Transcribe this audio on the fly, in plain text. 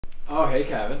Oh, hey,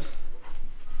 Kevin.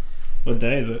 What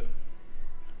day is it?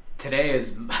 Today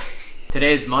is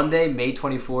Monday, May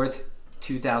 24th,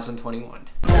 2021.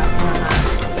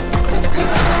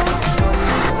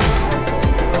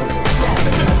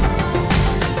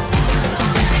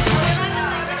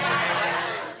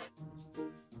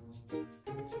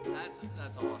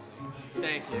 That's awesome.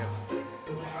 Thank you.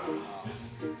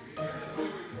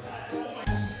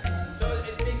 So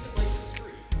it makes it like the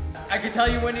street. I can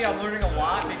tell you, Wendy, I'm learning a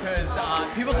lot because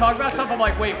people talk about stuff. I'm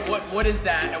like, wait, what is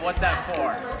that, and what's that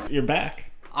for? You're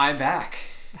back. I'm back.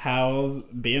 How's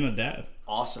being a dad?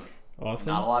 Awesome. Awesome.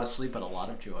 Not a lot of sleep, but a lot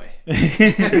of joy. I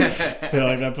feel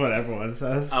like that's what everyone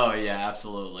says. Oh yeah,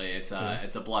 absolutely. It's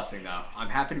a blessing though. I'm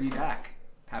happy to be back.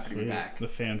 Happy to be back. The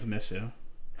fans miss you.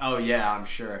 Oh yeah, I'm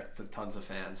sure. The tons of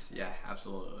fans. Yeah,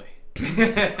 absolutely.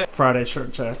 Friday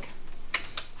shirt check.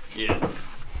 Yeah.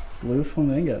 Blue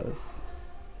flamingos.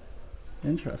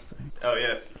 Interesting. Oh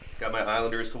yeah, got my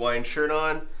Islanders Hawaiian shirt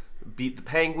on. Beat the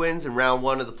Penguins in round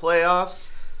 1 of the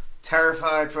playoffs.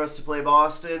 Terrified for us to play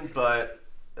Boston, but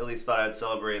at least thought I'd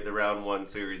celebrate the round 1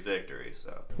 series victory.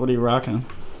 So. What are you rocking?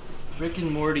 Rick and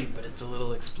Morty, but it's a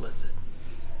little explicit.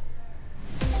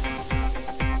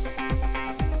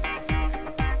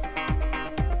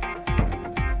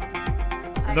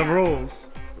 The rules.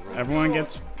 Everyone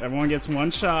gets one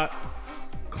shot.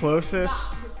 Closest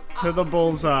to the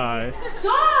bullseye.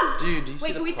 Dogs! Dude, do you see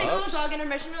Wait, the can we take a little pups? dog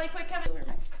intermission really quick, Kevin?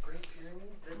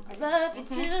 I love you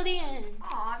till the end.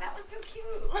 Aw, that one's so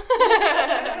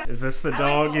cute. Is this the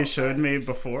dog you showed me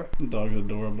before? The dog's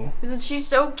adorable. Isn't she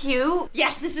so cute?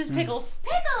 Yes, this is Pickles.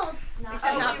 Pickles!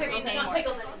 Except not Pickles anymore. Not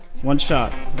Pickles. One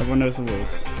shot. Everyone knows the rules.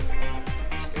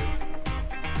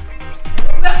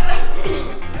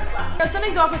 No,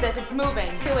 something's off with this. It's moving.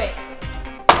 Okay, wait.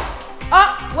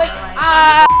 Oh, wait.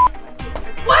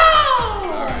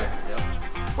 Whoa! Alright, yep.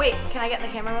 Wait, can I get in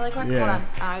the camera really quick? Yeah. Hold on.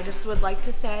 I just would like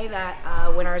to say that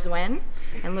winners win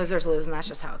and losers lose, and that's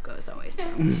just how it goes always. So.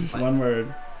 One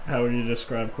word. How would you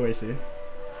describe Kwasi?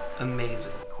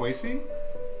 Amazing. Kwasi?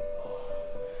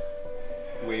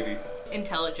 Wavy.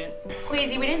 Intelligent.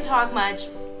 Kwasi, we didn't talk much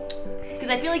because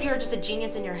I feel like you're just a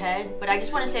genius in your head, but I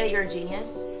just want to say that you're a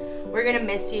genius. We're gonna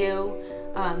miss you.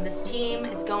 This team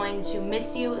is going to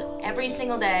miss you every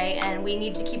single day, and we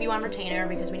need to keep you on retainer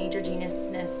because we need your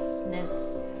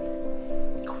geniusness.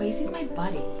 Kwasi's my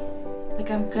buddy. Like,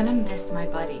 I'm gonna miss my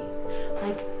buddy.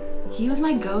 Like, he was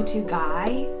my go-to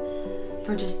guy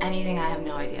for just anything I have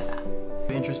no idea about.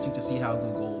 Interesting to see how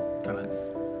Google kind of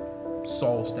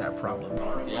solves that problem.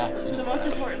 Yeah. It's the most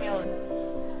important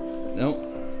element. Nope.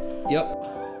 Yep.